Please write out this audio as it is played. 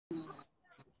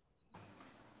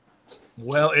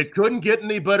Well, it couldn't get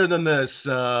any better than this,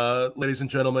 ladies and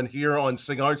gentlemen, here on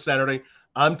Cigar Saturday.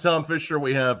 I'm Tom Fischer.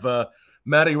 We have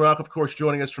Matty Rock, of course,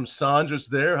 joining us from Sandra's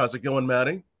there. How's it going,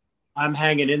 Matty? I'm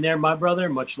hanging in there, my brother.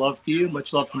 Much love to you.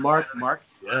 Much love to Mark. Mark,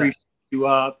 appreciate Yes,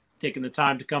 you taking the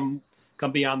time to come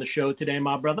be on the show today,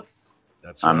 my brother.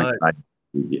 that's I'm right. excited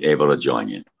to be able to join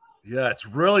you. Yeah, it's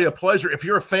really a pleasure. If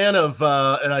you're a fan of,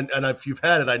 if you've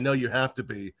had it, I know you have to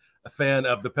be a fan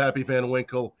of the Pappy Van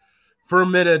Winkle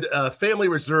Fermented Family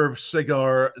Reserve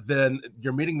cigar, then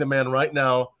you're meeting the man right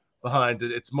now behind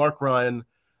it. It's Mark Ryan,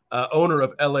 owner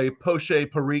of LA Poche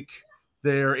Perique.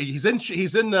 There, he's in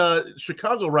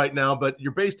Chicago right now, but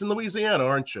you're based in Louisiana,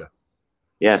 aren't you?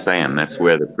 Yes, I am. That's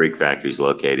where the Perique factory is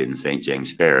located in St.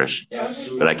 James Parish.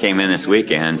 But I came in this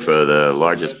weekend for the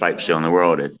largest pipe show in the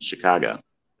world at Chicago.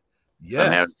 So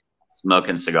I'm Yes. having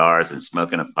smoking cigars and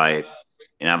smoking a pipe,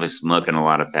 and I was smoking a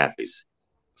lot of Pappies.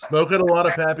 Smoking a lot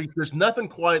of Pappies. There's nothing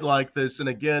quite like this. And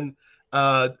again,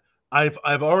 uh, I've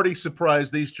already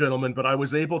surprised these gentlemen, but I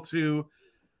was able to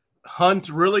hunt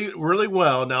really, really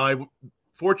well. Now,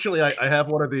 fortunately I have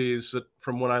one of these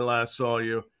from when I last saw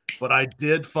you, but I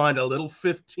did find a little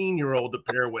 15-year-old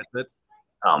to pair with it.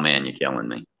 Oh man, you're killing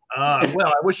me. Well,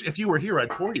 I wish if you were here,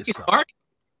 I'd pour you some. Mark,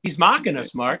 he's mocking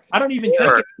us, Mark. I don't even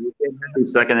drink it. You're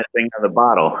sucking that thing out of the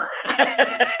bottle.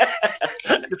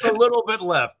 It's a little bit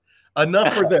left.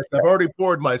 Enough for this. I've already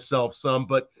poured myself some,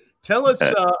 but tell us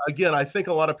again. I think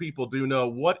a lot of people do know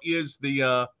what is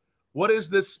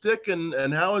this stick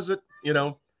and how is it?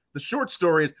 The short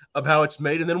stories of how it's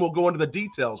made, and then we'll go into the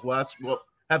details. We'll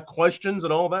have questions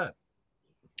and all that.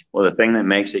 Well, the thing that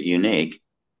makes it unique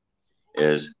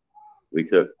is we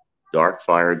took dark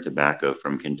fired tobacco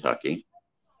from Kentucky.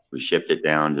 We shipped it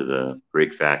down to the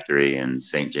Perique factory in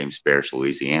St. James Parish,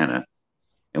 Louisiana,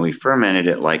 and we fermented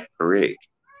it like Perique.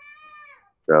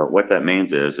 So what that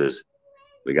means is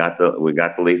we got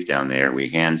the leaf down there. We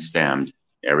hand stemmed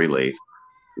every leaf.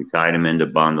 We tied them into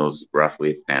bundles,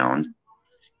 roughly a pound,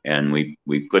 and we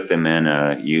put them in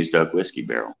a used oak whiskey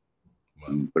barrel. Wow.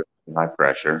 We put it high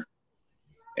pressure,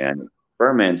 and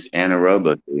ferments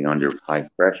anaerobically under high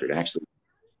pressure. It actually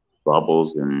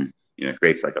bubbles and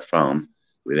creates like a foam.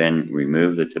 We then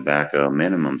remove the tobacco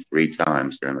minimum 3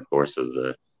 times during the course of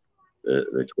the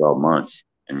 12 months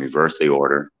and reverse the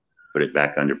order, put it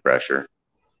back under pressure,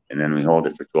 and then we hold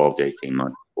it for 12 to 18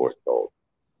 months before it's sold.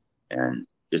 And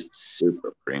just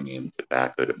super premium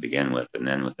tobacco to begin with. And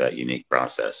then with that unique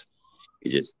process, it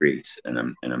just creates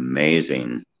an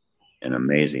amazing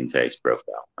taste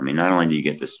profile. I mean, not only do you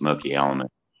get the smoky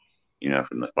element,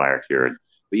 from the fire cured,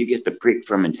 but you get the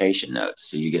pre-fermentation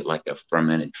notes. So you get like a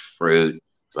fermented fruit.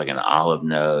 It's like an olive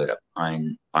note, a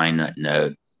pine nut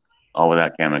note, all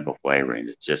without chemical flavoring.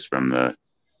 It's just from the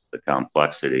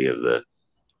complexity of the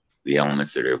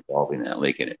elements that are involved in that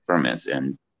leak, and it ferments.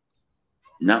 And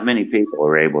not many people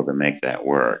are able to make that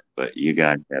work, but you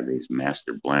guys have these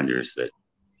master blenders that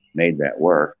made that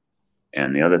work.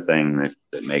 And the other thing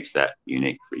that makes that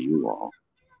unique for you all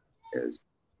is,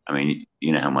 I mean,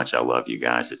 you know how much I love you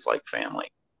guys. It's like family.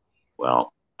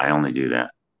 Well, I only do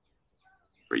that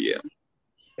for you.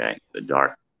 Okay. The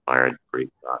dark fired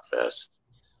Perique process.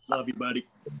 Love you, buddy.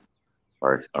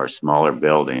 Our smaller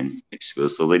building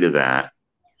exclusively to that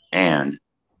and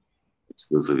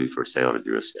exclusively for sale to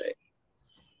Drew Estate.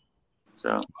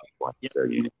 So, so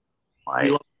unique.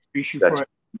 We appreciate you for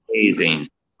amazing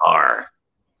cigar.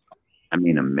 I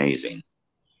mean, amazing.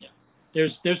 Yeah,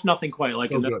 there's nothing quite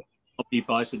like it.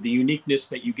 People, I said the uniqueness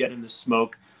that you get in the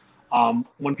smoke.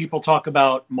 When people talk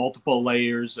about multiple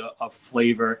layers of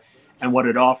flavor and what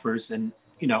it offers, and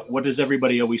what does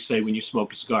everybody always say when you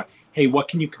smoke a cigar? Hey, what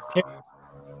can you compare?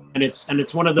 And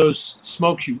it's one of those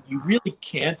smokes you really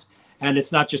can't. And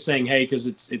it's not just saying, hey, because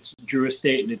it's Drew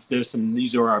Estate and it's this and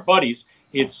these are our buddies.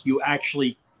 It's you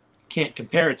actually can't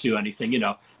compare it to anything.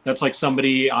 That's like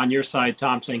somebody on your side,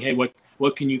 Tom, saying, hey,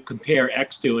 what can you compare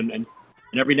X to? And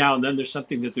every now and then there's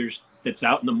something that's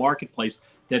out in the marketplace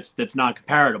that's not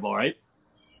comparable, right?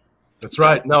 That's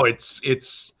right. No, it's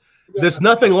there's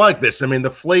nothing like this. I mean, the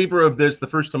flavor of this, the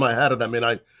first time I had it, I mean,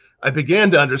 I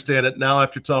began to understand it. Now,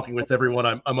 after talking with everyone,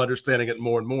 I'm understanding it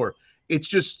more and more. It's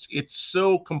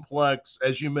so complex.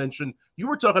 As you mentioned, you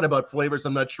were talking about flavors.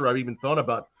 I'm not sure I've even thought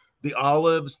about the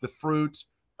olives, the fruit.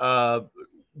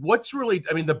 What's really,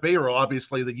 I mean, the barrel,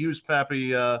 obviously, the used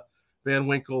Pappy Van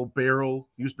Winkle barrel,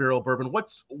 used barrel bourbon.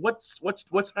 What's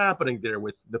happening there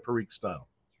with the Perique style?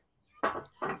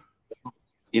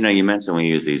 You mentioned we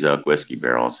use these oak whiskey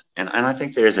barrels, and I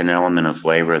think there's an element of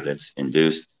flavor that's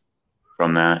induced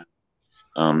from that.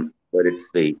 But it's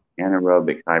the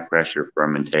anaerobic high pressure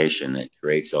fermentation that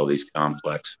creates all these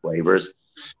complex flavors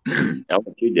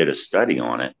LSU did a study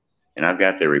on it, and I've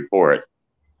got the report.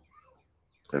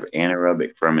 The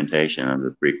anaerobic fermentation of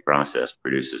the Perique process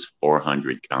produces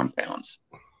 400 compounds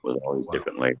with all these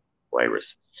different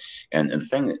flavors. And the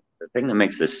thing that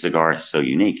makes this cigar so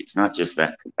unique, it's not just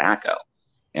that tobacco,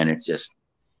 and it's just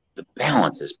the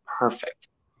balance is perfect.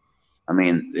 I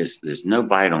mean, there's no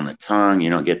bite on the tongue. You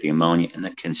don't get the ammonia, and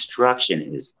the construction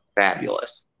is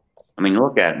fabulous. I mean,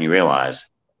 look at it and you realize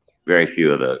very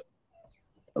few of the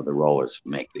rollers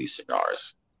make these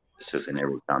cigars. This isn't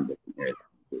every time they can hear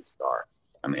this cigar.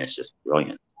 I mean, it's just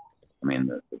brilliant. I mean,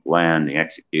 the blend, the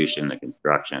execution, the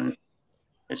construction,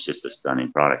 it's just a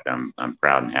stunning product. I'm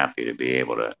proud and happy to be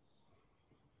able to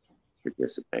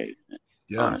participate in it.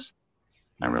 Yeah. Honestly,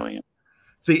 I really am.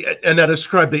 And now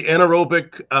describe the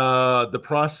anaerobic, the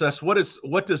process. What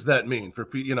does that mean for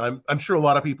people? You know, I'm sure a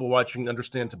lot of people watching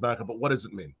understand tobacco, but what does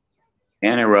it mean?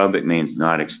 Anaerobic means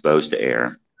not exposed to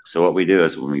air. So what we do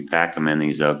is when we pack them in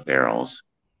these oak barrels,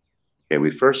 okay, we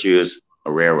first use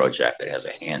a railroad jack that has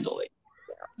a handle.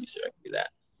 You see that,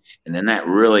 and then that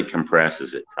really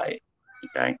compresses it tight.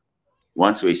 Okay,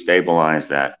 once we stabilize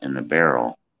that in the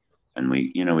barrel, and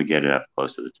we get it up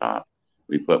close to the top,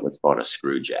 we put what's called a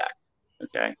screw jack.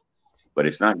 Okay, but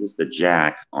it's not just a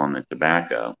jack on the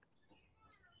tobacco.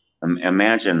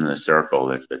 Imagine the circle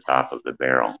that's the top of the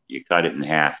barrel. You cut it in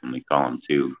half, and we call them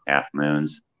 2 half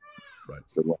moons. Right.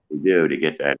 So what we do to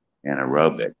get that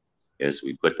anaerobic is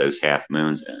we put those half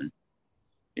moons in,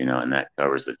 and that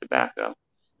covers the tobacco.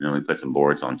 And then we put some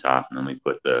boards on top, and then we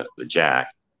put the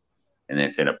jack, and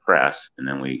it's in a press, and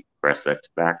then we press that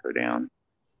tobacco down,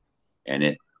 and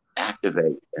it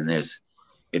activates. And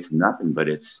it's nothing but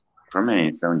it's fermenting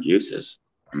its own juices.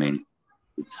 I mean,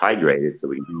 it's hydrated so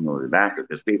we can handle the tobacco,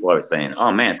 because people are saying,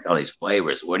 "Oh man, it's got all these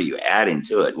flavors. What are you adding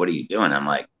to it? What are you doing?" I'm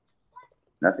like,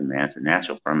 nothing, man. It's a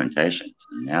natural fermentation. It's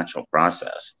a natural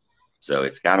process. So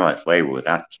it's got all that flavor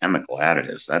without chemical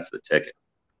additives. That's the ticket.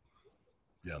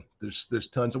 Yeah, there's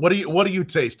tons. What do you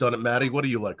taste on it, Matty? What do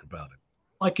you like about it?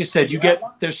 Like I said,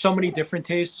 there's so many different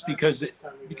tastes because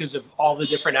of all the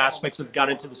different aspects that have gone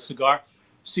into the cigar.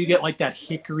 So you get like that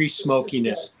hickory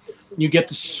smokiness, you get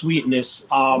the sweetness,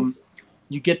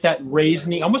 you get that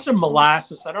raisiny, almost a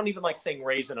molasses. I don't even like saying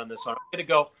raisin on this one. I'm gonna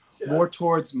go more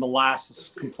towards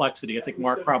molasses complexity. I think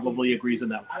Mark probably agrees on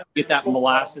that. Get that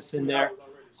molasses in there,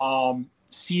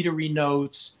 cedary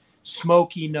notes,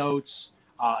 smoky notes,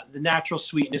 the natural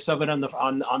sweetness of it on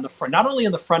the front, not only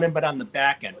on the front end but on the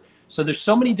back end. So there's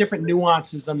so many different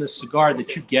nuances on this cigar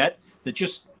that you get that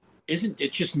just isn't.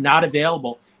 It's just not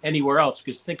available anywhere else,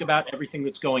 because think about everything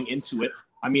that's going into it.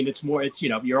 I mean,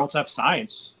 you also have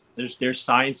science. There's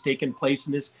science taking place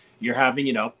in this. You're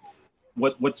having,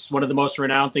 what's one of the most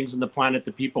renowned things on the planet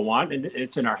that people want, and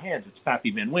it's in our hands. It's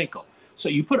Pappy Van Winkle. So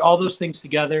you put all those things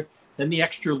together, then the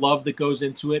extra love that goes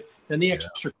into it, then the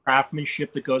extra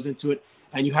craftsmanship that goes into it,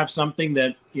 and you have something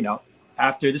that,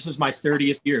 after this is my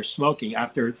 30th year smoking,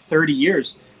 after 30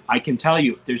 years, I can tell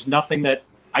you there's nothing that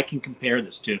I can compare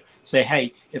this to. Say,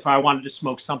 hey, if I wanted to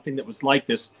smoke something that was like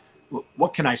this,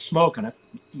 what can I smoke on it?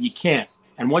 You can't.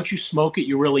 And once you smoke it,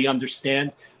 you really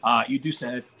understand. You do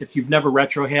say, if you've never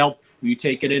retrohaled, you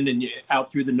take it in and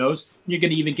out through the nose, you're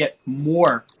going to even get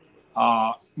more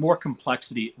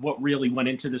complexity, what really went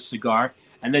into the cigar.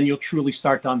 And then you'll truly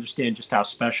start to understand just how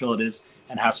special it is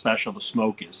and how special the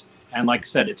smoke is. And like I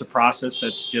said, it's a process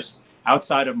that's just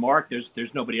outside of Mark.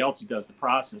 There's nobody else who does the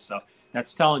process. So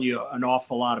that's telling you an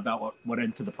awful lot about what went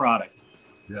into the product.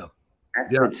 Yeah.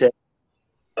 That's the tip.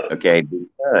 Okay,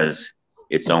 because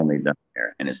it's only done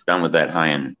there, and it's done with that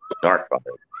high-end dark fire.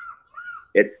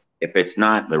 If it's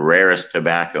not the rarest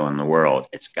tobacco in the world,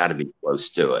 it's got to be close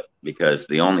to it, because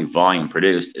the only volume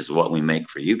produced is what we make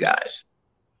for you guys.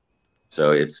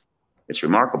 So it's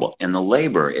remarkable, and the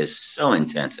labor is so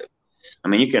intensive. I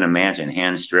mean, you can imagine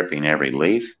hand stripping every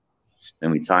leaf.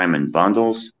 Then we tie them in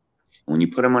bundles. When you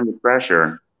put them under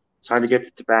pressure, it's hard to get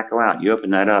the tobacco out. You open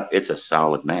that up, it's a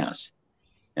solid mass.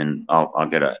 And I'll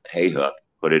get a hay hook,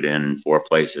 put it in 4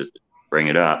 places, bring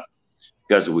it up,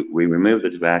 because we remove the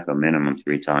tobacco minimum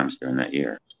 3 times during that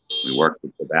year. We work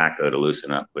the tobacco to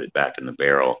loosen up, put it back in the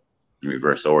barrel in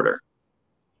reverse order.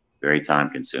 Very time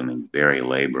consuming, very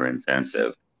labor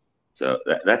intensive. So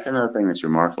that's another thing that's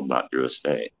remarkable about Drew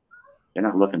Estate. They're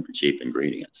not looking for cheap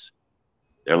ingredients.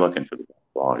 They're looking for the best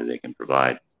quality they can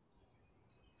provide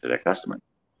to their customer.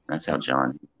 That's how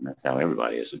that's how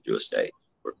everybody is with Drew Estate.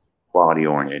 We're quality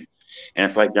oriented. And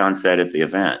it's like John said at the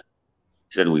event.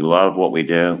 He said, we love what we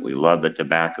do. We love the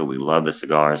tobacco. We love the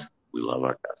cigars. We love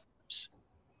our customers.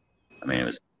 I mean, it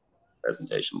was a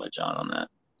presentation by John on that.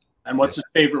 And what's his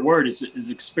favorite word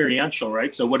is experiential,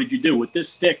 right? So what did you do with this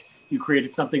stick? You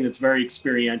created something that's very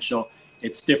experiential.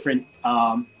 It's different.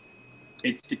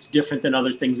 It's different than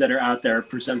other things that are out there. It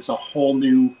presents a whole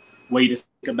new way to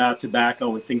think about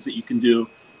tobacco and things that you can do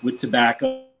with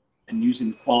tobacco and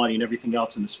using quality and everything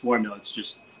else in this formula. It's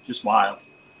just wild.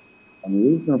 And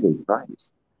reasonably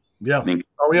priced. Yeah. I mean,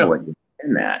 oh yeah.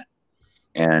 In that.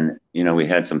 And you know, we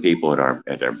had some people at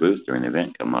our booth during the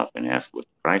event come up and ask what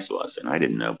the price was, and I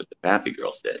didn't know, but the Pappy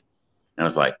girls did. And I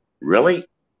was like, really?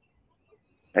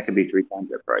 That could be 3 times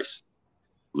that price,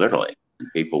 literally. And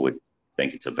people would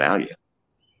think it's a value.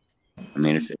 I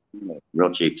mean, it's a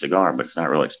real cheap cigar, but it's not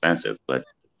real expensive. But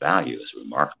the value is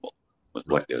remarkable with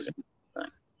what goes into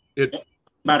the thing.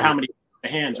 About how many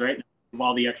hands, right? Of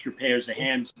all the extra pairs of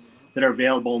hands that are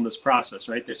available in this process,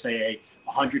 right? They say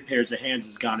 100 pairs of hands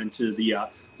has gone into the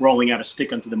rolling out a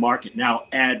stick onto the market. Now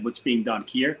add what's being done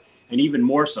here, and even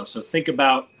more so. So think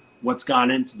about what's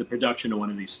gone into the production of one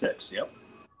of these sticks. Yep.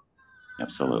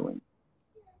 Absolutely.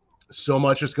 So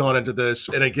much has gone into this.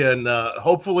 And again,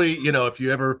 hopefully, you know, if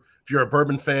you're a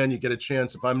bourbon fan, you get a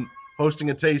chance. If I'm hosting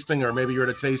a tasting, or maybe you're at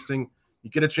a tasting, you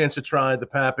get a chance to try the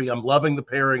Pappy. I'm loving the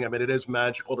pairing. I mean, it is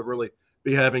magical to really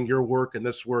be having your work and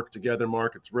this work together,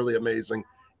 Mark. It's really amazing.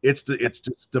 It's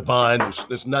just divine.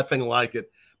 There's nothing like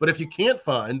it. But if you can't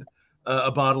find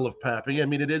a bottle of Pappy, I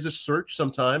mean, it is a search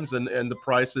sometimes, and the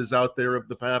prices out there of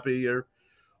the Pappy or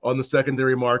on the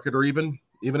secondary market, or even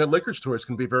at liquor stores,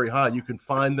 can be very high. You can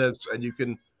find this, and you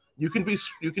can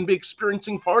be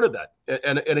experiencing part of that,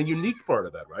 and a unique part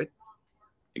of that, right?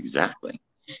 Exactly.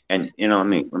 And you know, let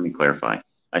me clarify.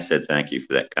 I said thank you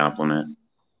for that compliment,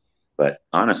 but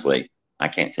honestly, I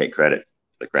can't take credit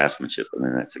for the craftsmanship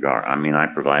within that cigar. I mean, I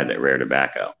provide that rare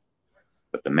tobacco,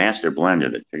 but the master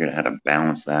blender that figured out how to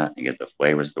balance that and get the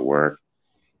flavors to work,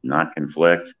 not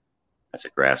conflict, that's a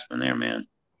craftsman there, man.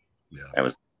 Yeah. That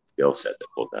was a skill set that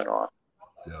pulled that off.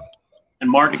 Yeah. And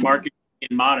Mark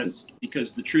is modest,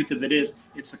 because the truth of it is,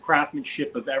 it's the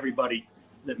craftsmanship of everybody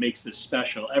that makes this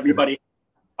special. Everybody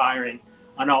firing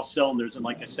on all cylinders, and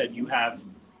like I said, you have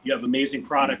amazing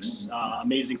products,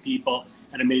 amazing people,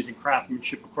 and amazing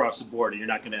craftsmanship across the board. And you're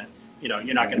not gonna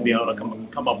be able to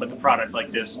come up with a product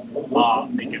like this,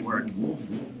 make it work.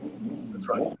 That's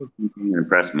right. It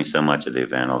impressed me so much at the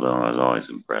event, although I was always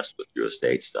impressed with Drew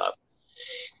Estate stuff.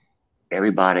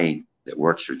 Everybody that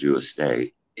works for Drew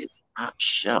Estate is top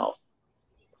shelf.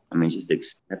 I mean, just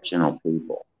exceptional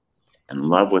people, and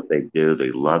love what they do.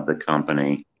 They love the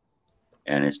company,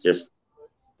 and it's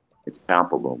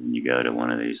palpable when you go to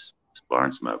one of these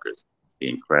barn smokers. The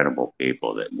incredible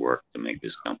people that work to make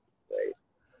this company great.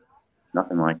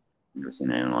 Nothing like it. I've never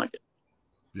seen anything like it.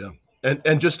 Yeah,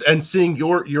 and seeing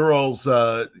your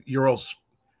all's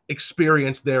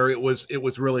experience there, it was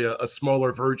really a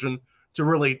smaller version to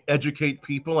really educate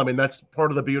people. I mean, that's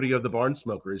part of the beauty of the barn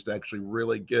smoker, is to actually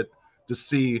really get to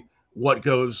see what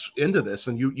goes into this.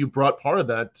 And you brought part of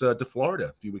that to Florida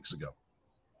a few weeks ago.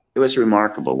 It was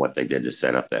remarkable what they did to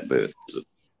set up that booth.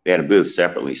 They had a booth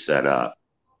separately set up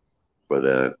for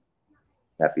the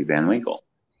Pappy Van Winkle.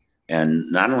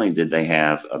 And not only did they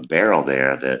have a barrel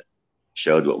there that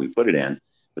showed what we put it in,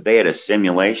 but they had a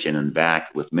simulation in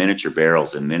back with miniature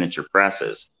barrels and miniature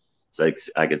presses. So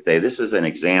I could say, this is an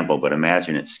example, but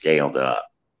imagine it scaled up.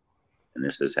 And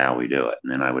this is how we do it.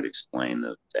 And then I would explain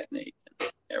the technique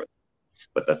and everything.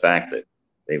 But the fact that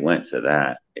they went to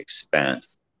that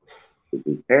expense to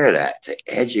prepare that, to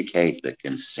educate the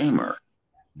consumer.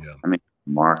 Yeah. I mean,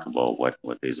 remarkable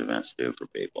what these events do for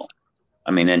people.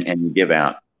 I mean, and you give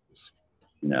out,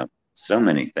 you know, so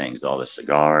many things, all the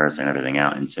cigars and everything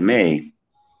out. And to me,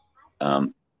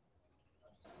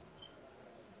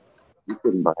 you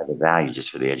couldn't buy the value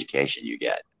just for the education you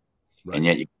get. Right. And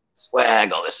yet you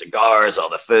swag, all the cigars, all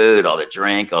the food, all the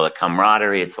drink, all the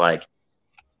camaraderie. It's like,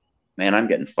 man, I'm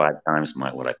getting 5 times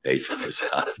what I paid for this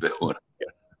out of it.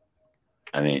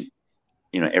 I mean,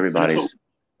 you know, everybody's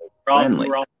friendly.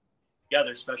 We're all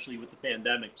together, especially with the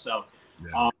pandemic. So,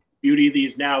 beauty of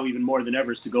these now, even more than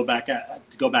ever, is to go back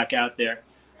out there,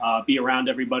 be around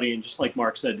everybody, and just like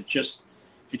Mark said,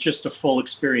 it's just a full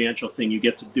experiential thing. You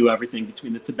get to do everything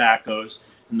between the tobaccos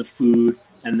and the food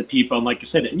and the people, and like I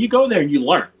said, and you go there and you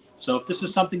learn. So if this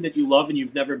is something that you love and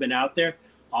you've never been out there,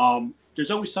 there's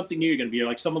always something new you're going to be.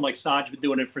 Like someone like Saj, been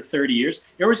doing it for 30 years.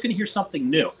 You're always going to hear something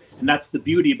new. And that's the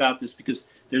beauty about this, because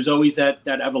there's always that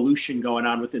evolution going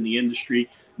on within the industry,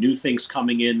 new things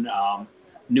coming in,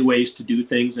 new ways to do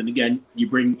things. And again, you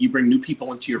bring new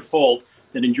people into your fold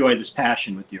that enjoy this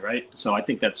passion with you, right? So I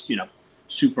think that's,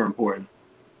 super important.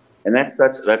 And that's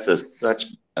such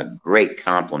a great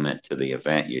compliment to the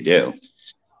event you do,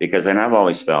 Because, and I've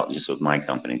always felt, just with my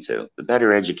company too, the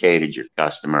better educated your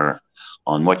customer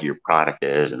on what your product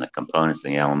is and the components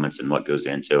and the elements and what goes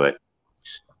into it,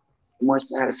 the more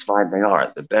satisfied they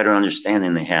are, the better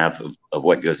understanding they have of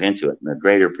what goes into it, and the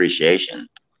greater appreciation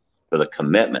for the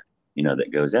commitment, you know,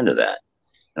 that goes into that.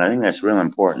 And I think that's real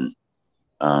important,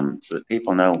 so that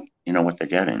people know, you know, what they're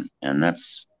getting. And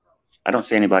that's, I don't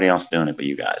see anybody else doing it but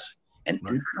you guys. And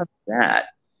how that,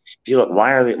 if you look,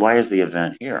 why is the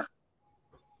event here?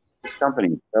 This company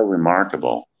is so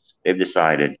remarkable. They've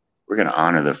decided we're going to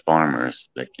honor the farmers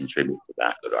that contribute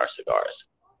tobacco to our cigars.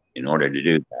 In order to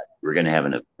do that, we're going to have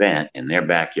an event in their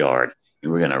backyard,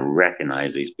 and we're going to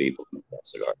recognize these people from that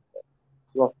cigar.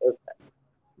 Who else does that?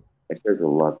 It's, there's a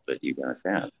love that you guys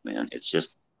have, man. It's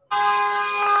just.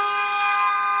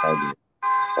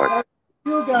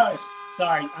 You guys.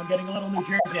 Sorry, I'm getting a little New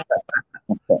Jersey.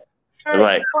 Hey,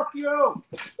 like, fuck you.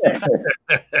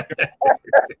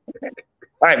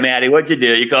 All right, Matty, what'd you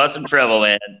do? You caused some trouble,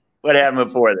 man. What happened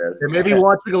before this? They may be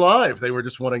watching live. They were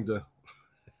just wanting to.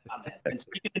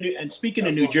 And speaking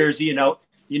of New Jersey, you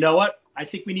know what? I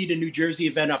think we need a New Jersey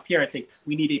event up here. I think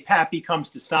we need a Pappy Comes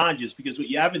to Sanja's, because what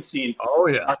you haven't seen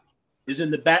is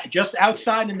in the back, just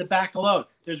outside in the back alone.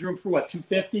 There's room for what,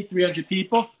 250, 300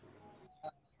 people?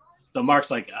 So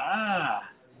Mark's like, I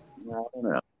don't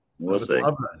know. We'll see.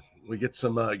 We get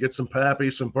some Pappy,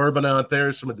 some bourbon out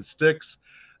there, some of the sticks.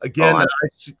 Again,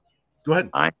 go ahead.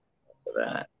 I for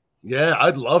that. Yeah,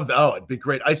 I'd love that. Oh, it'd be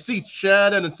great. I see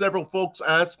Chad and several folks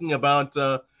asking about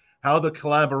how the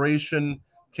collaboration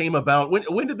came about.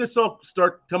 When did this all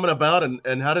start coming about,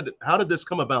 and how did this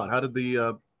come about? How did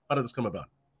this come about?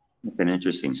 It's an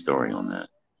interesting story on that.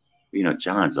 You know,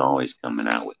 John's always coming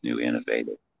out with new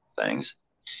innovative things,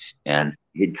 and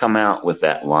he'd come out with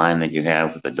that line that you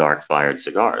have with the dark fired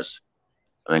cigars.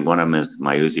 I think one of them is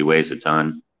My Uzi Weighs a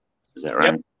Ton. Is that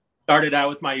right? Yep. Started out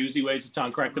with My Uzi Weighs a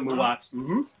Ton, correct, the Muwats.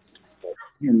 Mm-hmm.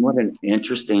 And what an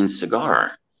interesting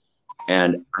cigar.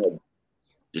 And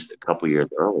just a couple years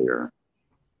earlier,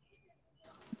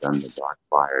 done the dark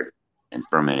fired and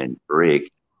fermented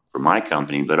Perique for my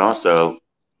company, but also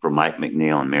for Mike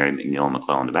McNeil and Mary McNeil and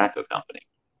McClellan Tobacco Company.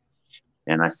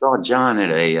 And I saw John at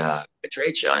a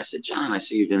trade show. And I said, John, I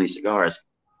see you doing these cigars.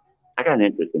 I got an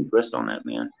interesting twist on that,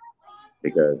 man,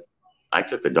 because I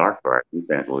took the dark part in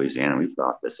Louisiana. We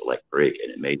processed it like Perique,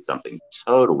 and it made something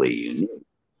totally unique.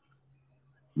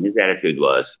 And his attitude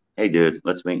was, hey, dude,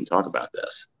 let's meet and talk about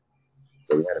this.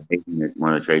 So we had a meeting at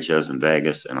one of the trade shows in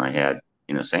Vegas, and I had,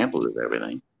 you know, samples of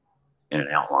everything and an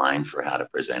outline for how to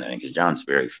present it. Because John's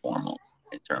very formal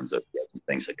in terms of getting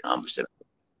things accomplished.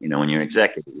 You know, when you're an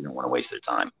executive, you don't want to waste their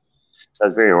time. So I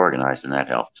was very organized, and that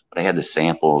helped. But I had the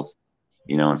samples,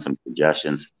 you know, and some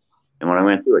suggestions. And when I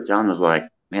went through it, John was like,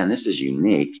 man, this is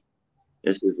unique.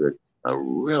 This is a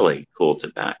really cool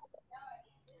tobacco.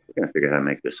 We're going to figure out how to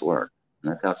make this work.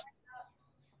 And that's how it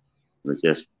was,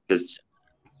 just because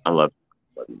I love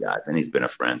you guys, and he's been a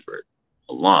friend for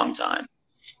a long time.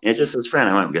 And it's just his friend.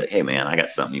 I went and go, hey, man, I got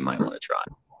something you might want to try.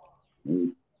 And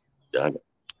he dug it.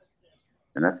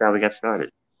 And that's how we got started.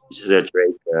 Just a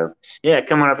trade show. Yeah,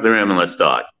 come on up to the room and let's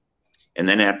talk. And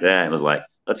then after that, it was like,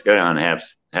 let's go down and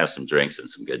have some drinks and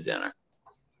some good dinner.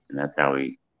 And that's how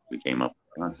we came up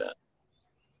with the concept.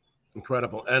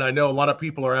 Incredible. And I know a lot of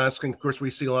people are asking, of course,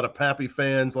 we see a lot of Pappy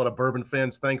fans, a lot of bourbon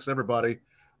fans. Thanks, everybody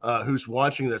who's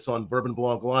watching this on Bourbon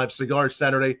Blog Live. Cigar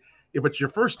Saturday. If it's your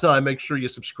first time, make sure you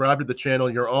subscribe to the channel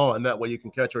you're on. That way you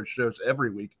can catch our shows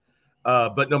every week.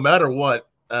 But no matter what,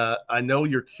 I know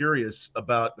you're curious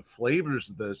about the flavors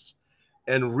of this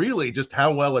and really just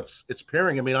how well it's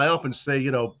pairing. I mean, I often say,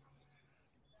 you know,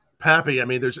 Pappy, I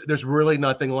mean, there's really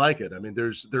nothing like it. I mean, there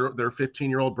are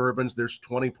 15-year-old bourbons, there's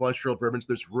 20-plus-year-old bourbons.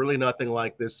 There's really nothing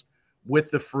like this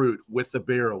with the fruit, with the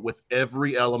barrel, with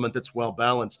every element that's well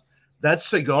balanced. That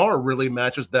cigar really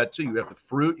matches that too. You have the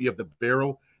fruit, you have the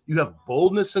barrel, you have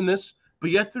boldness in this, but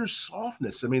yet there's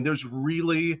softness. I mean, there's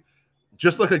really,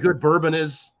 just like a good bourbon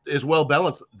is well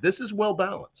balanced. This is well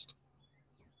balanced.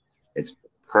 It's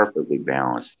perfectly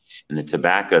balanced, and the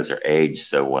tobaccos are aged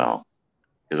so well.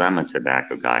 Because I'm a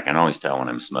tobacco guy, I can always tell when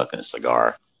I'm smoking a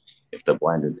cigar if the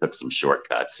blender took some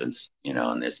shortcuts, since, you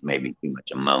know, and there's maybe too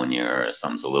much ammonia or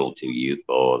something's a little too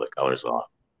youthful, the color's off.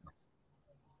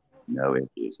 No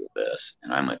issues with this.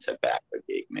 And I'm a tobacco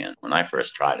geek, man. When I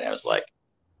first tried it, I was like,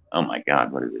 oh my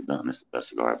God, what has it done? This is the best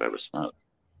cigar I've ever smoked.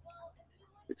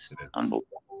 It's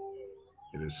unbelievable.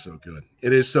 It is so good.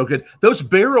 It is so good. Those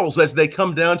barrels, as they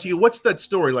come down to you, what's that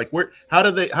story like? How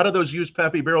do those used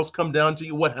Pappy barrels come down to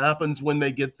you? What happens when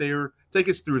they get there? Take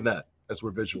us through that as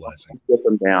we're visualizing. Ship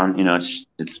them down. You know,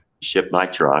 it's shipped by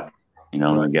truck. You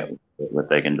know, and get what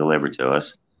they can deliver to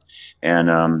us.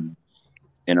 And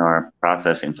in our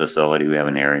processing facility, we have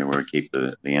an area where we keep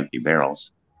the empty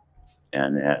barrels.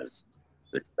 And as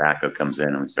the tobacco comes in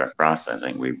and we start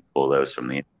processing, we pull those from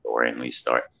the inventory and we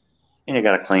start. And you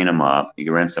got to clean them up. You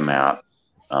can rinse them out.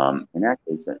 And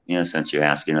actually, since you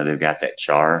asked, they've got that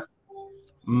char.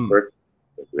 First,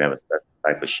 we have a special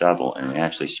type of shovel, and we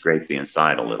actually scrape the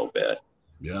inside a little bit.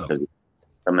 Yeah. Because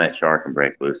some of that char can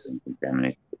break loose and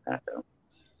contaminate the tobacco.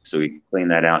 So we clean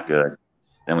that out good.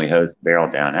 Then we hose the barrel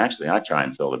down. Actually, I try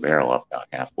and fill the barrel up about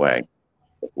halfway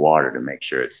with water to make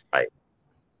sure it's tight.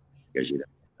 Because the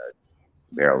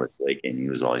barrel that's leaking, you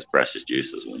lose all these precious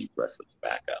juices when you press the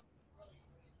tobacco.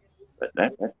 But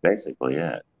that's basically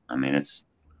it. I mean, it's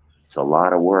a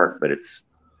lot of work, but it's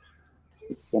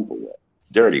simple work. It's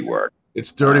dirty work.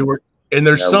 It's dirty work. And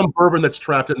there's some bourbon that's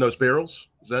trapped in those barrels.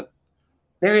 Is that?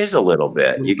 There is a little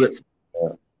bit. You get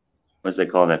what do they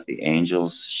call that? The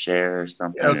angel's share or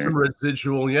something? Yeah, some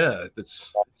residual. Yeah, it's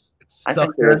stuck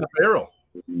there in the barrel.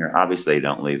 Obviously,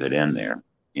 don't leave it in there.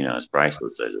 As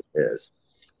priceless as it is,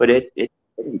 but it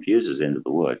infuses into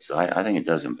the wood. So I think it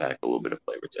does impact a little bit of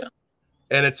flavor too.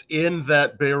 And it's in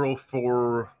that barrel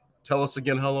for, tell us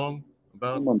again, how long?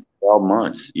 About 12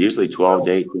 months, usually 12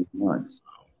 to 18 months.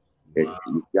 Wow.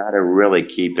 You've got to really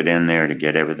keep it in there to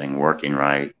get everything working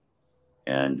right.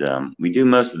 And we do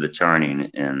most of the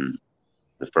churning in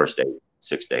the first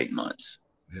 6 to 8 months.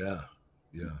 Yeah.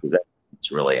 Because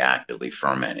it's really actively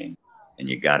fermenting. And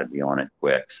you got to be on it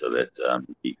quick so that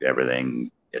you keep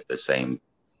everything at the same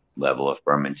level of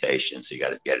fermentation. So you got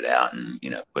to get it out and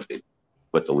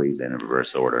put the leaves in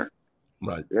reverse order.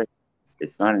 Right.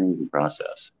 It's not an easy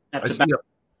process. That's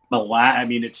I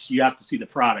mean, you have to see the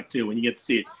product too. When you get to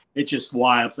see it, it's just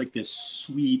wild. It's like this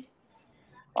sweet.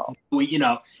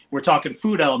 We're talking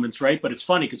food elements, right? But it's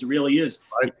funny because it really is.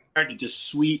 Right. It's just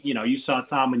sweet. You saw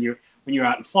Tom when you're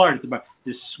out in Florida.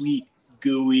 This sweet,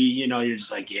 gooey. You're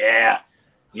just like, yeah.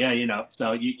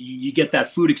 So you get that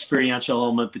food experiential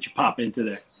element that you pop into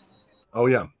there. Oh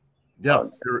yeah.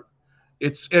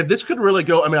 This could really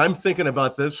go. I mean, I'm thinking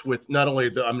about this with not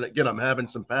only I'm having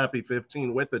some Pappy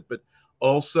 15 with it, but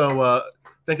also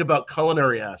think about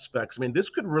culinary aspects. I mean, this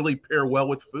could really pair well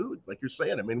with food, like you're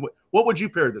saying. I mean, what would you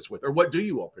pair this with, or what do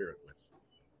you all pair it with?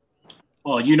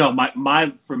 Well,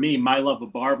 for me, my love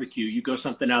of barbecue. You go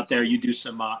something out there, you do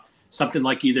some something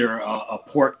like either a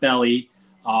pork belly.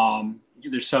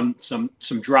 There's some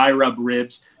dry rub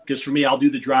ribs, because for me, I'll do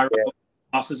the dry rub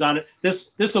sauces on it. This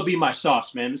will be my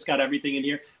sauce, man. It's got everything in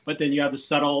here. But then you have the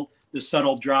subtle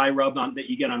dry rub that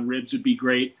you get on ribs would be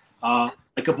great.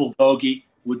 Like a bulgogi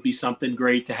would be something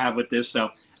great to have with this.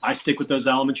 So I stick with those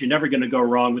elements. You're never going to go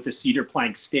wrong with a cedar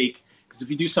plank steak, because if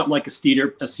you do something like a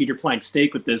cedar plank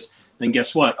steak with this, then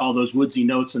guess what? All those woodsy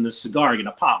notes in the cigar are going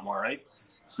to pop more, right?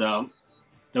 So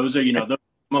those are those are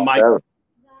some of my.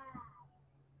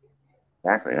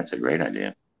 Exactly, that's a great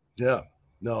idea. Yeah.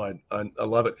 No, I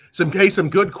love it. Some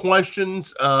good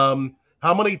questions. How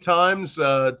many times?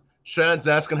 Shad's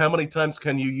asking, how many times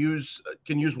can you use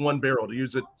one barrel? To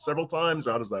use it several times?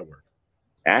 How does that work?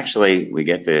 Actually, we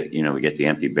get the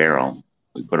empty barrel.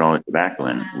 We put all the tobacco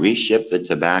in. We ship the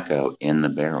tobacco in the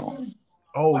barrel.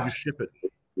 Oh, you ship it.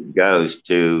 It goes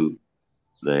to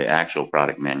the actual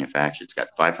product manufacturer. It's got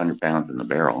 500 pounds in the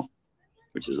barrel,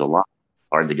 which is a lot. It's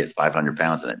hard to get 500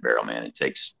 pounds in that barrel, man. It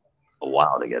takes a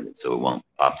while to get it so it won't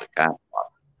pop the cap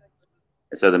off.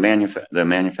 And so the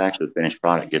manufacturer's finished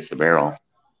product gets the barrel,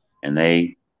 and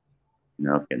they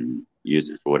can use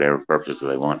it for whatever purposes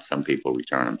they want. Some people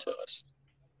return them to us.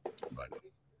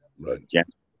 Right.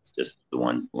 It's just the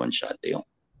one shot deal.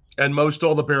 And most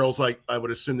all the barrels, I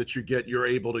would assume that you're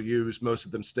able to use, most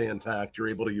of them stay intact. You're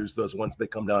able to use those once they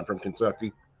come down from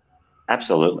Kentucky.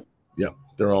 Absolutely. Yeah,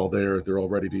 they're all there. They're all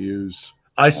ready to use.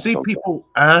 I see people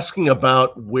asking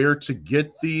about where to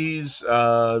get these.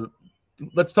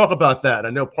 Let's talk about that.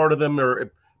 I know part of them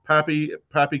are Pappy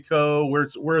Co.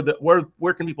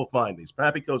 Where can people find these?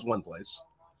 Pappy Co is one place.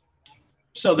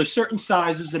 So there's certain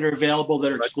sizes that are available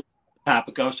that are exclusive to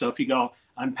Pappy Co. So if you go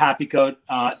on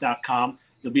pappyco.com,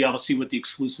 you'll be able to see what the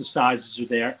exclusive sizes are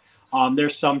there.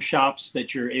 There's some shops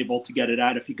that you're able to get it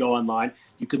at if you go online.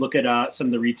 You could look at some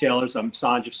of the retailers.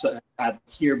 Sanj have had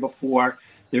here before.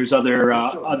 There's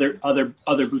other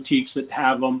boutiques that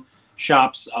have them.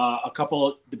 Shops. A couple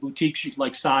of the boutiques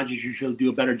like Sanj's usually do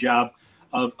a better job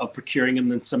of procuring them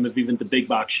than some of even the big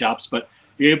box shops. But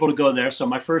you're able to go there. So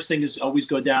my first thing is always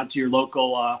go down to your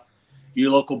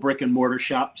local brick and mortar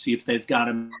shop, see if they've got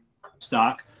them in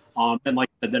stock. And like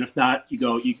I said, then if not, you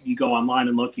go online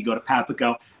and look. You go to Pappy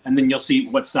Co, and then you'll see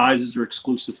what sizes are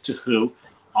exclusive to who.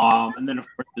 And then of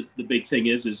course the big thing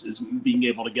is being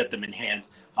able to get them in hand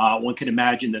one can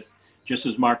imagine that, just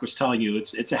as Mark was telling you,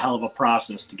 it's a hell of a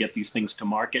process to get these things to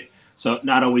market. So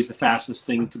not always the fastest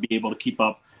thing to be able to keep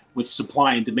up with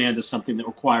supply and demand is something that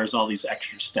requires all these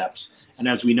extra steps. And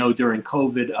as we know, during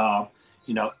COVID,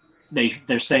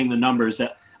 they're saying the numbers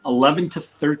that 11 to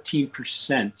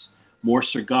 13% more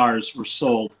cigars were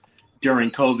sold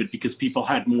during COVID because people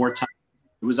had more time.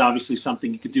 It was obviously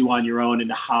something you could do on your own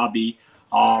in a hobby,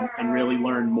 and really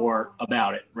learn more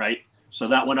about it, right? So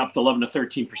that went up to 11 to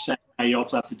 13%. Now you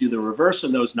also have to do the reverse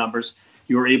in those numbers.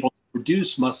 You were able to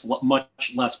produce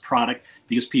much less product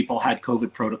because people had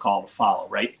COVID protocol to follow,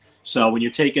 right? So when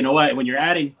you're taking away, when you're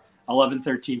adding 11,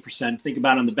 13%, think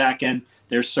about on the back end,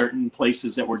 there's certain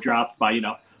places that were dropped by,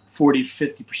 40 to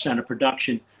 50% of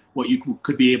production, what you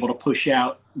could be able to push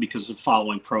out because of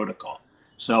following protocol.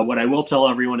 So what I will tell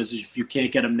everyone is if you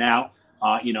can't get them now,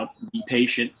 be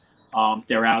patient.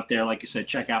 They're out there. Like I said,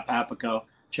 check out Pappy Co,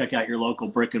 check out your local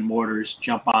brick and mortars,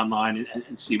 jump online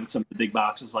and see what some of the big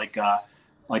boxes like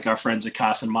our friends at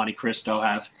Casa and Monte Cristo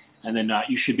have. And then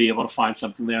you should be able to find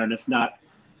something there. And if not,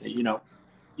 you don't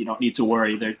need to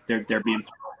worry. They're being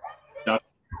going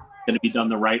to be done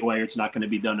the right way, or it's not going to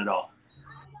be done at all.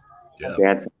 Yeah. I'd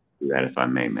add something to that, if I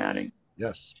may, Matty.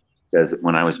 Yes. Because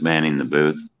when I was manning the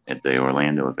booth at the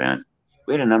Orlando event,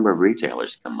 we had a number of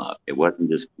retailers come up. It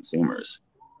wasn't just consumers.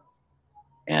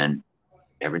 And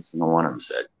every single one of them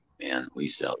said, man, we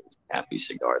sell these Pappy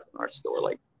cigars in our store.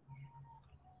 Like,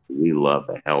 we love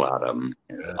the hell out of them.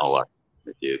 And all our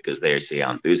customers do, because they see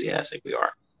how enthusiastic we are.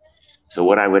 So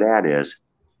what I would add is,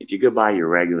 if you go by your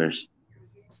regular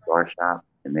cigar shop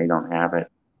and they don't have it,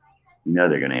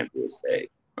 they're going to have Drew Estate,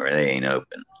 or they ain't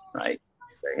open, right?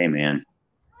 Say, hey, man,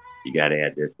 you got to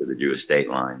add this to the Drew Estate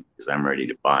line because I'm ready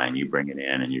to buy, and you bring it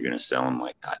in and you're going to sell them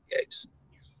like hotcakes.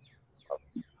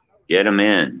 Get them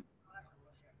in, and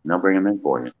they'll bring them in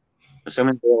for you,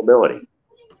 assuming availability.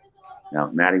 Now,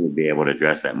 Matty would be able to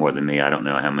address that more than me. I don't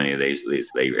know how many of these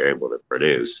they are able to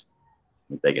produce.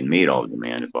 If they can meet all the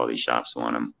demand, if all these shops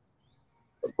want them.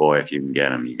 But boy, if you can get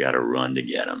them, you got to run to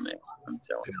get them, man. I'm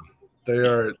telling you.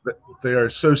 They are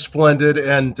so splendid,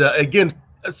 and again,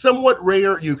 somewhat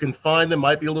rare. You can find them.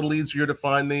 Might be a little easier to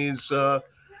find these than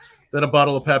a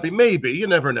bottle of Pappy. Maybe, you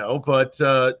never know. But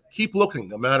keep looking.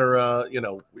 No matter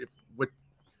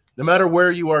no matter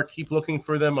where you are, keep looking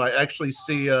for them. I actually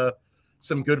see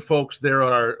some good folks there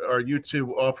on our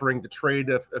YouTube offering to trade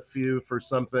a few for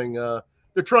something.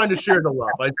 They're trying to share the love.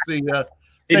 I see.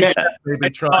 Maybe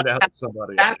trying to help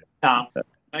somebody. Tom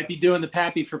might be doing the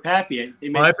Pappy for Pappy.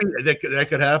 That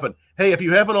could happen. Hey, if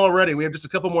you haven't already, we have just a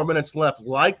couple more minutes left.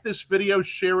 Like this video,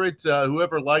 share it.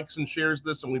 Whoever likes and shares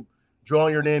this, and we draw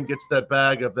your name, gets that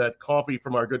bag of that coffee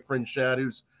from our good friend Shad.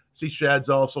 See Shad's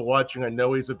also watching. I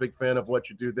know he's a big fan of what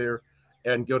you do there.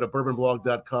 And go to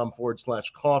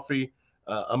bourbonblog.com/coffee.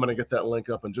 I'm going to get that link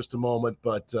up in just a moment,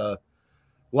 but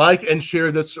like and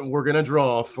share this. We're going to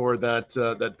draw for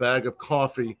that bag of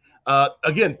coffee.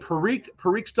 Again,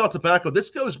 Perique style tobacco. This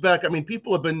goes back. I mean,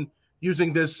 people have been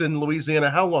using this in Louisiana.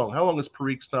 How long? How long has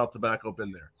Perique style tobacco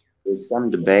been there? There's some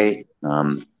debate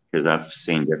because I've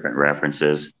seen different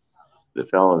references. The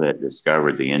fellow that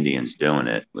discovered the Indians doing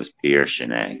it was Pierre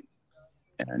Chenet,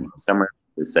 and some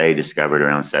say discovered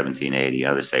around 1780.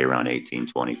 Others say around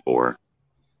 1824.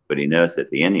 But he noticed that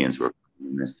the Indians were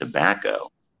putting this tobacco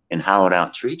in hollowed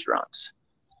out tree trunks.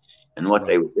 And what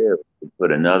they would do is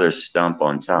put another stump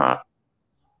on top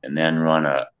and then run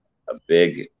a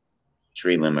big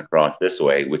tree limb across this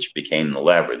way, which became the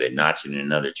lever. They'd notch it in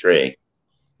another tree.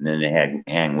 And then they had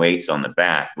hang weights on the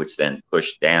back, which then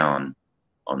pushed down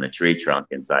on the tree trunk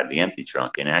inside the empty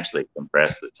trunk and actually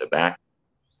compressed the tobacco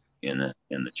in the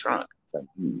trunk. That's how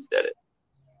humans did it.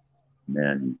 And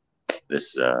then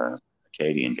this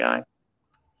Acadian guy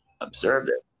observed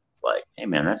it. It's like, hey,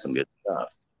 man, that's some good stuff.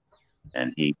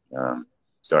 And he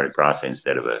started processing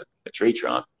instead of a tree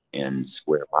trunk in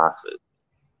square boxes.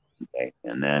 Okay.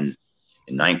 And then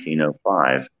in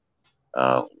 1905,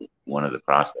 one of the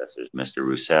processors, Mr.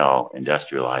 Roussel,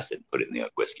 industrialized it and put it in the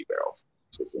whiskey barrels.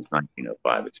 So since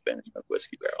 1905, it's been in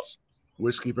whiskey barrels.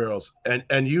 Whiskey barrels.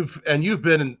 And you've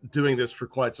been doing this for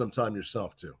quite some time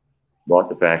yourself too. Bought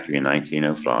the factory in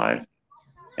 1905.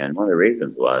 And one of the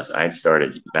reasons was I had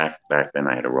started back then.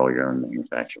 I had a roll your own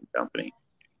manufacturing company,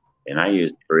 and I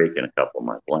used Perique in a couple of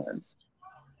my blends,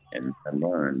 and I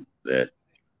learned that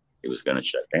it was going to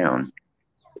shut down.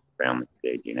 Family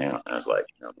staging out. And I was like,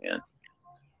 oh man,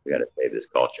 we got to save this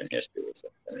culture and history. What's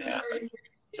going to happen?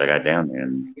 So I got down there,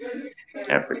 and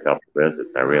after a couple of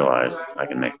visits, I realized I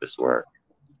can make this work.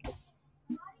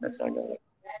 That's how I got it.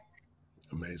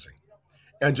 Amazing.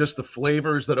 And just the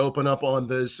flavors that open up on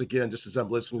this, again, just as I'm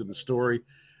listening to the story,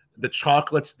 the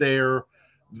chocolate's there,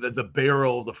 the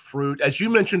barrel, the fruit. As you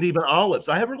mentioned, even olives.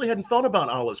 I really hadn't thought about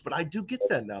olives, but I do get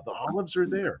that now. The olives are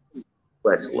there.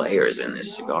 Complex layers in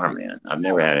this cigar, man. I've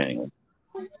never had anything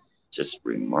just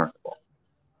remarkable.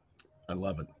 I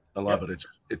love it. I love it. It's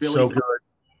really so good.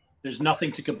 There's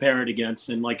nothing to compare it against.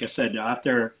 And like I said,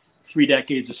 after 3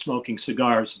 decades of smoking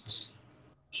cigars, it's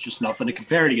just nothing to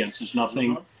compare it against. There's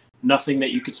nothing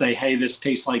that you could say, hey, this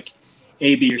tastes like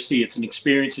A, B, or C. It's an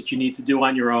experience that you need to do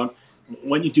on your own.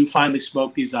 When you do finally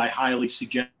smoke these, I highly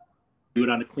suggest do it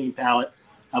on a clean palate.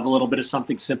 Have a little bit of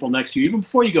something simple next to you, even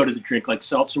before you go to the drink, like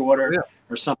seltzer water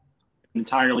or something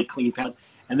entirely clean palate.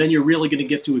 And then you're really going to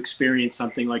get to experience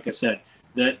something, like I said,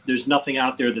 that there's nothing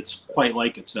out there that's quite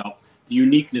like it. So the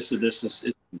uniqueness of this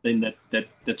is something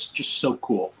that's just so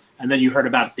cool. And then you heard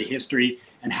about the history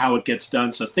and how it gets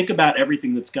done. So think about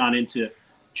everything that's gone into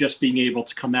just being able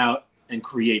to come out and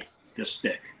create this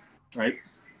stick, right?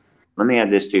 Let me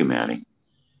add this too, Matty.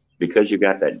 Because you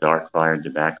got that dark fired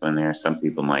tobacco in there, some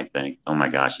people might think, oh my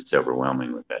gosh, it's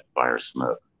overwhelming with that fire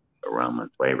smoke, aroma,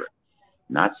 and flavor.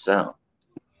 Not so.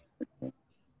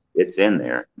 It's in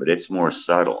there, but it's more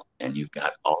subtle. And you've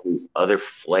got all these other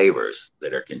flavors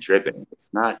that are contributing. It's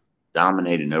not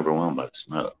dominated and overwhelmed by the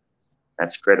smoke.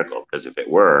 That's critical, because if it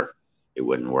were, it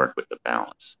wouldn't work with the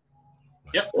balance.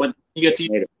 Yep. When you get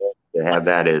to have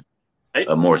that as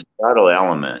a more subtle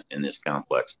element in this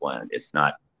complex blend, it's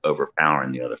not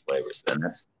overpowering the other flavors, and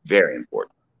that's very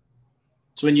important.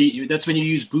 So that's when you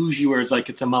use bougie words like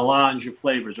it's a melange of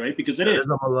flavors, right? Because it is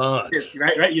a melange. Yes,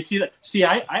 right. You see that? See,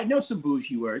 I know some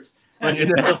bougie words.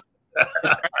 And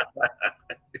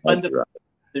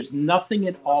there's nothing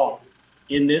at all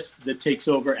in this that takes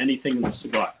over anything in the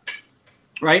cigar,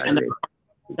 right? And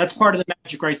that's part of the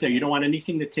magic right there. You don't want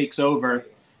anything that takes over.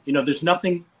 There's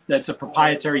nothing that's a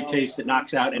proprietary taste that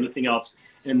knocks out anything else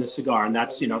in the cigar, and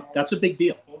that's a big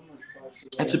deal.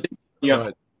 That's a big deal. You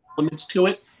have elements to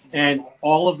it, and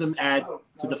all of them add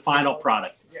to the final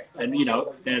product, and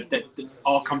that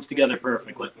all comes together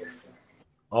perfectly.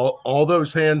 All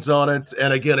those hands on it,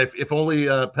 and again, if only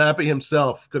Pappy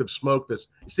himself could have smoked this.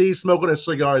 See, he's smoking a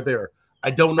cigar there. I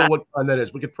don't know what kind that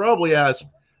is. We could probably ask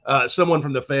someone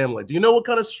from the family. Do you know what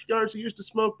kind of cigars he used to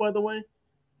smoke, by the way,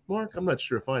 Mark? I'm not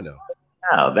sure if I know.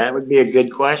 Oh, that would be a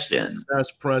good question.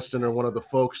 Ask Preston or one of the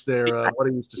folks there what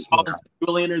he used to smoke.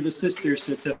 Julian or the sisters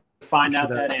to find out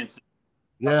that answer.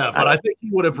 Yeah, but I think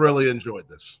he would have really enjoyed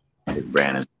this. If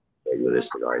Brandon's with this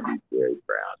cigar, he'd be very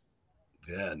proud.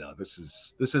 Yeah, no, this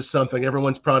is something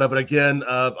everyone's proud of. But again,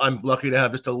 I'm lucky to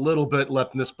have just a little bit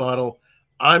left in this bottle.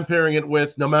 I'm pairing it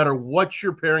with, no matter what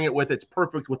you're pairing it with, it's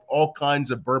perfect with all kinds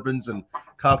of bourbons and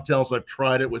cocktails. I've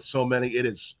tried it with so many.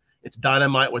 It's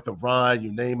dynamite with a rye,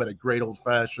 you name it, a great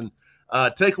old-fashioned.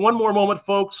 Take one more moment,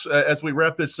 folks, as we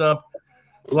wrap this up.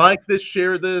 Like this,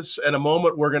 share this. In a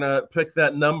moment, we're going to pick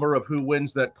that number of who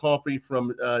wins that coffee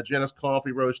from Janus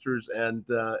Coffee Roasters and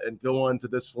go on to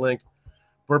this link,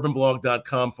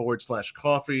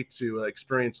 bourbonblog.com/coffee, to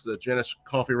experience the Janus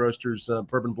Coffee Roasters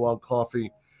Bourbon Blog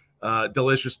coffee.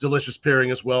 Delicious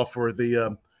pairing as well for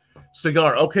the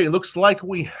cigar. Okay, looks like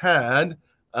we had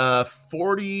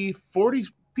 40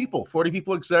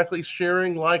 people exactly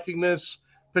sharing, liking this,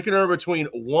 picking over between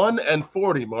 1 and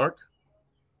 40, Mark.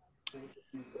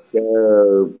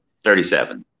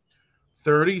 37.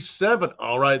 37.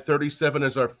 All right, 37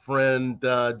 is our friend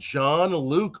John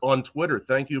Luke on Twitter.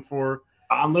 Thank you for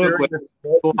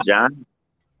John.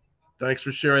 Thanks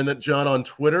for sharing that, John, on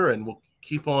Twitter, and we'll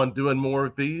keep on doing more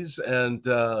of these. And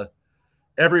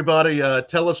everybody,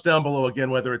 tell us down below again,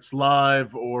 whether it's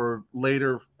live or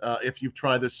later, if you've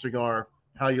tried this cigar,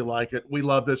 how you like it. We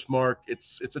love this, Mark.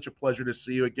 It's such a pleasure to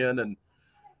see you again. And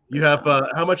you have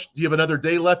how much? Do you have another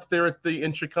day left there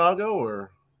in Chicago,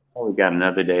 or? Oh, we got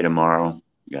another day tomorrow.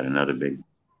 We got another big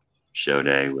show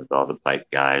day with all the pipe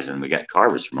guys, and we got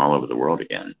carvers from all over the world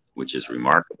again, which is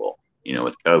remarkable.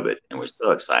 With COVID, and we're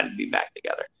so excited to be back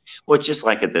together. Well, it's just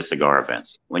like at the cigar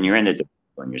events. When you're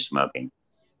when you're smoking,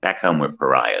 back home we're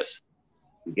pariahs.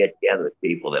 You get together with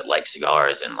people that like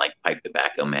cigars and like pipe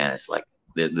tobacco, man. It's like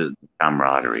the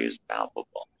camaraderie is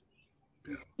palpable.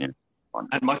 And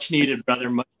much needed, brother,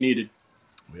 much needed.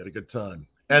 We had a good time.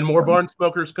 And more barn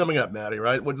smokers coming up, Matty,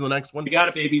 right? What's the next one? We got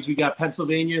it, babies. We got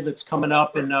Pennsylvania that's coming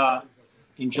up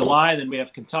in July. Then we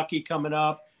have Kentucky coming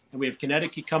up, and we have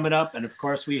Connecticut coming up, and of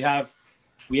course we have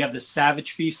the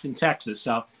Savage Feast in Texas.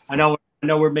 So I know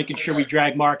we're making sure we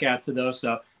drag Mark out to those.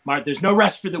 So Mark, there's no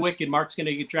rest for the wicked. Mark's going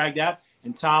to get dragged out,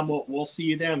 and Tom, we'll see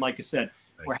you there. And like I said,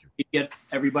 we're happy to get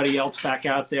everybody else back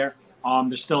out there.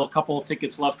 There's still a couple of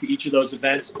tickets left to each of those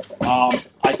events.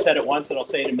 I said it once, and I'll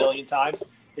say it a million times.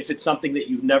 If it's something that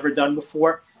you've never done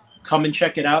before, come and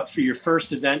check it out for your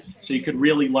first event so you could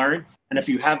really learn. And if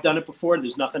you have done it before,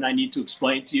 there's nothing I need to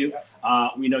explain to you.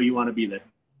 We know you want to be there.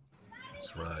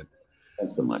 That's right.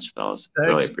 Thanks so much, fellas.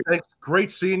 Thanks.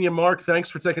 Great seeing you, Mark. Thanks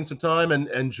for taking some time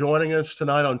and joining us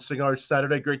tonight on Cigar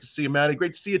Saturday. Great to see you, Matty.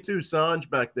 Great to see you too, Sanj,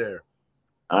 back there.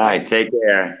 All right, take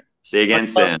care. See you again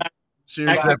soon.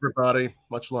 Cheers, everybody.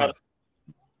 Much love.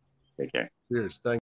 Take care. Cheers. Thanks.